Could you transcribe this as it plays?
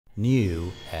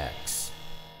NUX.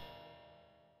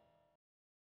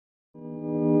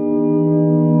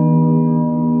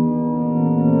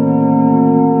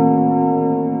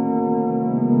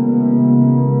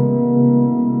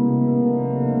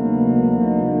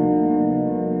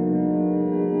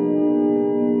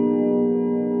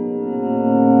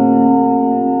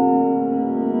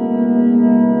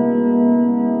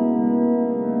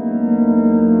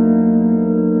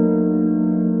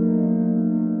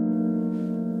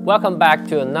 Welcome back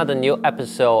to another new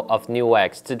episode of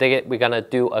NUX. Today we're gonna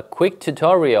do a quick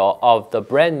tutorial of the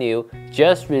brand new,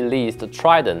 just released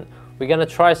Trident. We're gonna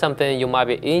try something you might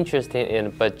be interested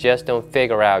in but just don't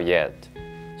figure out yet.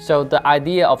 So the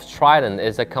idea of Trident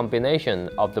is a combination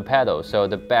of the pedals. So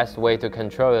the best way to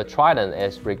control your Trident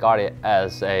is regarded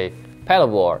as a pedal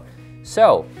board.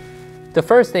 So the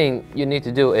first thing you need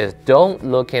to do is don't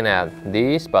looking at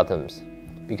these buttons,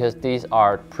 because these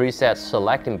are preset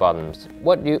selecting buttons.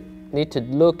 What you need to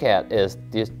look at is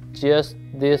just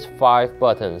these 5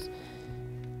 buttons.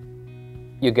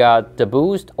 You got the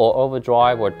boost or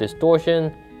overdrive or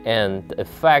distortion, and the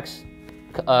effects.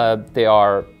 They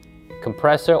are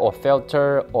compressor or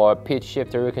filter or pitch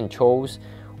shifter controls,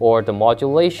 or the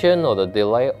modulation or the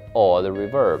delay or the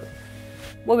reverb.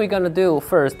 What we're gonna do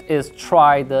first is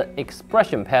try the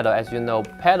expression pedal. As you know,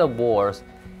 pedal boards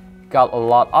got a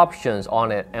lot of options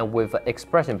on it, and with the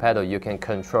expression pedal you can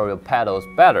control your pedals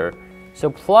better. So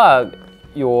plug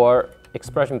your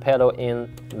expression pedal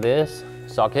in this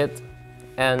socket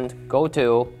and go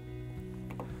to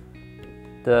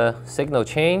the signal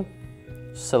chain,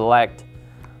 select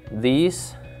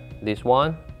this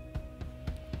one,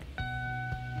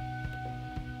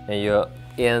 and you're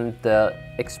in the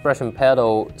expression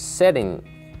pedal setting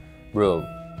room.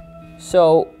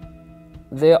 So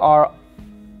there are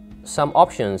some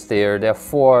options there. There are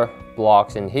 4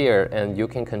 blocks in here, and you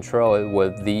can control it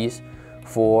with these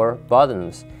 4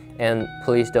 buttons. And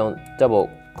please don't double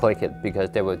click it,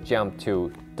 because they will jump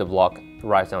to the block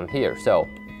right down here. So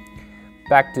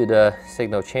back to the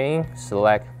signal chain,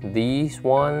 select these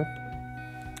one,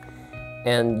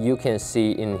 and you can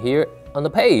see in here on the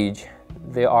page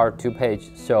there are 2 pages.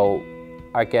 So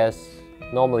I guess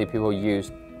normally people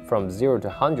use from 0 to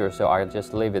 100, so I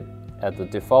just leave it at the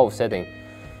default setting.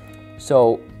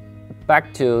 So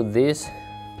back to this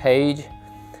page,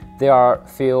 there are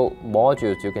few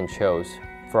modules you can choose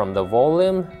from the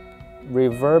volume,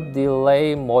 reverb,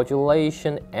 delay,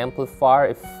 modulation, amplifier,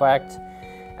 effect,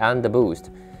 and the boost.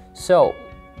 So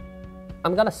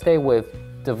I'm gonna stay with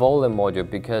the volume module,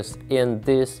 because in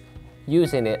this,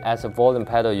 using it as a volume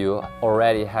pedal, you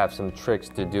already have some tricks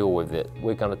to do with it.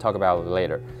 We're gonna talk about it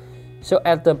later. So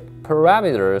at the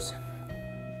parameters,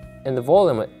 in the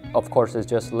volume, of course, it's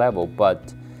just level,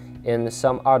 but in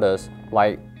some others,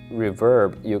 like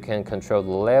reverb, you can control the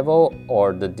level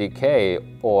or the decay,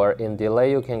 or in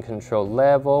delay, you can control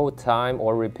level, time,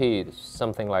 or repeat,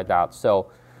 something like that.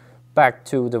 So back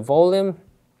to the volume,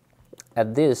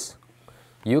 at this,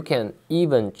 you can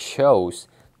even choose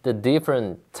the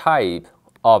different type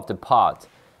of the pot.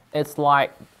 It's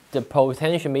like the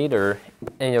potentiometer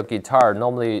in your guitar.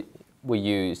 Normally, we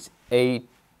use A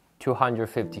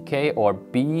 250K or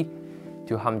B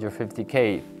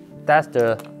 250K. That's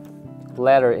the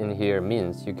letter in here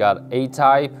means. You got A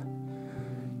type,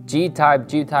 G type.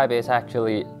 G type is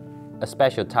actually a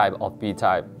special type of B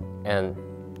type, and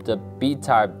the B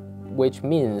type, which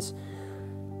means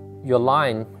your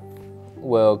line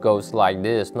will goes like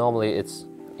this. Normally it's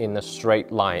in a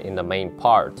straight line in the main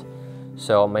part.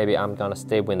 So maybe I'm gonna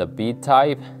stay with the B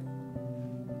type,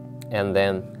 and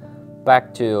then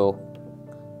back to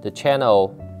the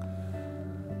channel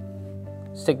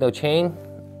signal chain,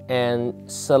 and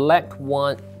select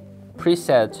one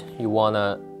preset you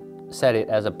wanna set it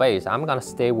as a bass. I'm gonna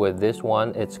stay with this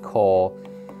one. It's called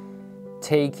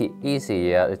Take It Easy.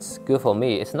 Yeah, it's good for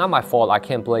me. It's not my fault I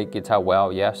can't play guitar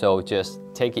well, yeah, so just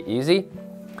take it easy.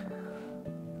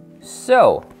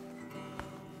 So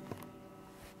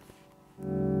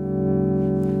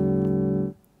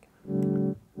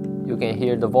you can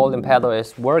hear the volume pedal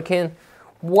is working.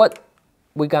 What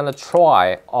we're gonna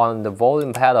try on the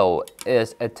volume pedal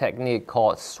is a technique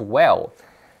called Swell.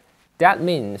 That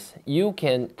means you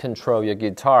can control your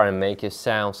guitar and make it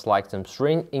sound like some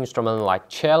string instrument like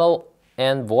cello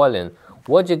and violin.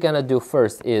 What you're gonna do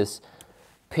first is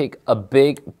pick a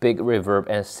big reverb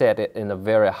and set it in a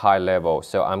very high level.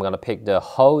 So I'm gonna pick the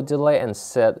whole delay and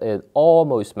set it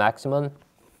almost maximum,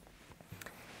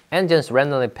 and just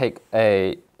randomly pick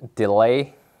a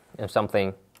delay and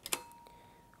something.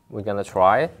 We're gonna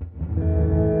try it.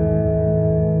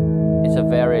 It's a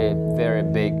very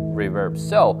big reverb.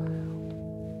 So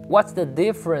What's the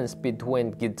difference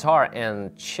between guitar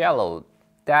and cello?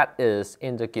 That is,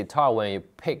 in the guitar, when you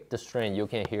pick the string, you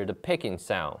can hear the picking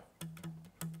sound.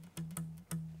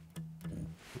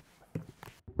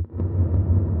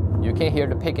 You can hear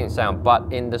the picking sound,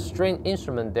 but in the string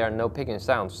instrument, there are no picking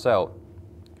sounds. So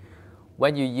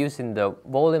when you're using the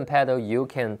volume pedal, you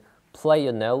can play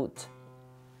a note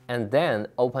and then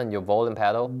open your volume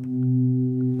pedal.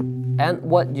 And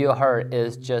what you heard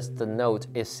is just the note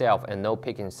itself and no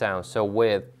picking sound. So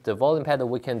with the volume pedal,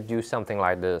 we can do something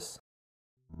like this.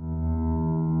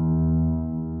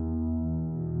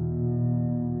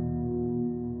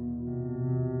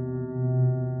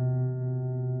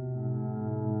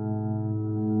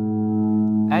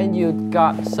 And you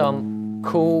got some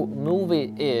cool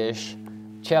movie-ish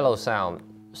cello sound,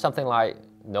 something like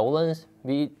Nolan's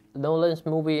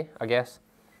movie, I guess.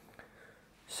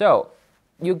 So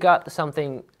you got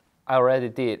something I already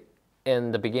did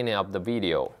in the beginning of the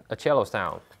video, a cello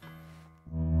sound.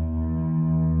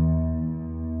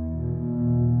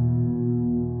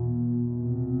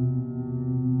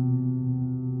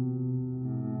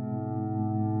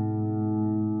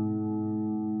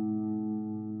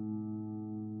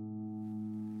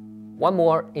 One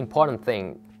more important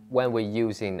thing when we're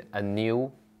using a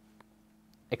new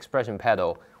expression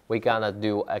pedal, we're gonna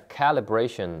do a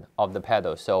calibration of the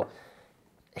pedal. So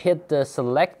hit the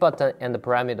select button and the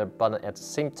parameter button at the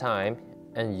same time,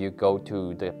 and you go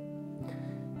to the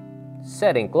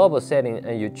setting, global setting,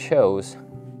 and you chose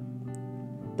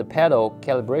the pedal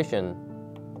calibration,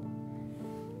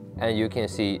 and you can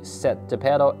see set the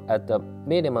pedal at the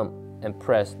minimum and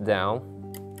press down,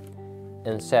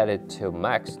 and set it to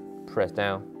max, press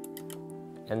down,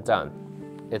 and done.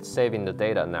 It's saving the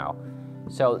data now.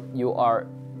 So you are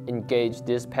engaged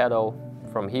this pedal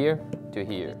from here to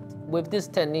here. With this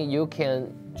technique, you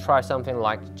can try something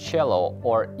like cello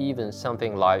or even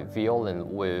something like violin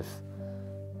with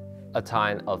a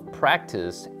time of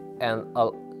practice and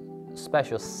a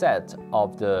special set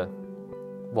of the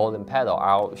volume pedal.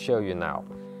 I'll show you now.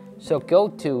 So go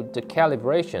to the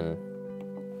calibration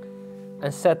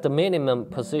and set the minimum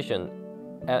position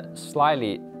at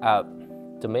slightly at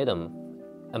the middle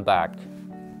and back,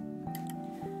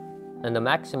 and the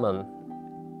maximum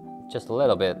just a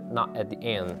little bit, not at the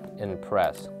end, and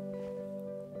press.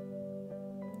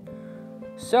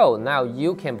 So now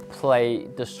you can play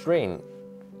the string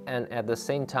and at the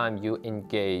same time you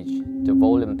engage the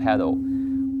volume pedal.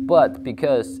 But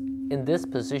because in this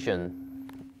position,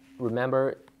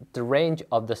 remember the range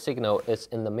of the signal is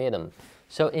in the middle.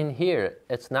 So in here,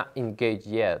 it's not engaged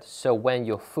yet. So when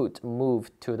your foot moves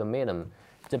to the middle,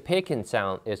 the picking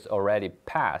sound is already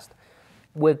passed.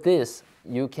 With this,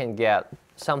 you can get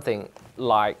something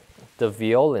like the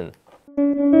violin.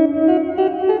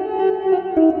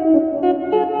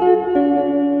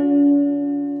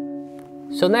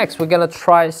 So next, we're gonna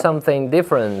try something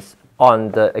different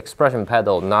on the expression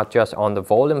pedal, not just on the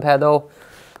volume pedal.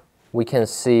 We can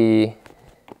see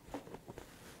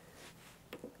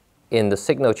in the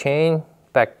signal chain,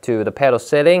 back to the pedal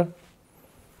setting,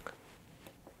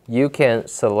 you can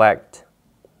select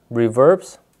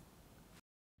reverbs.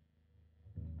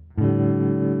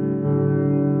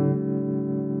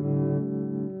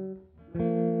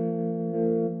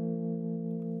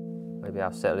 Maybe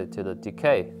I'll set it to the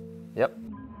decay. Yep.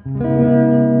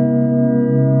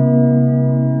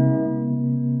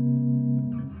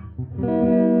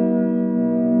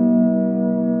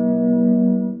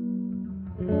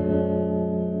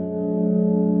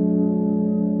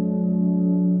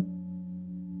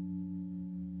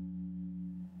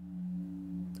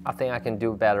 I think I can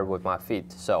do better with my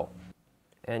feet, so.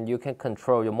 And you can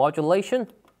control your modulation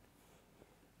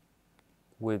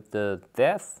with the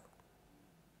depth,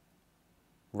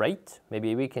 rate.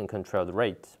 Maybe we can control the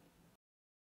rate.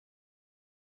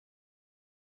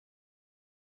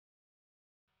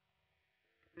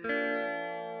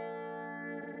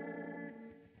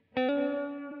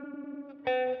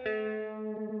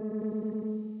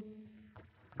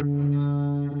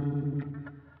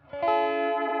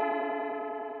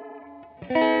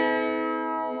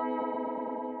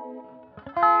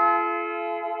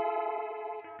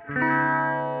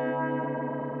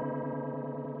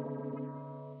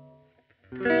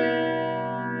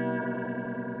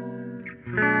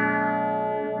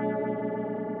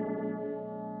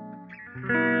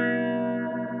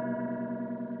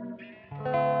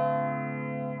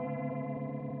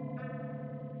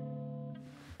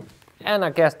 And I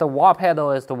guess the wah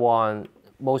pedal is the one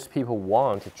most people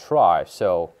want to try,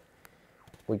 so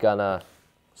we're gonna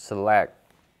select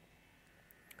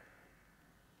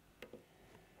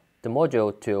the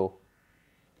module to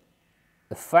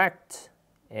Effect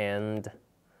and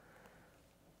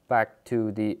back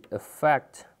to the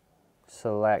effect,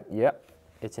 select, yep,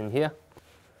 it's in here.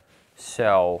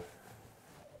 So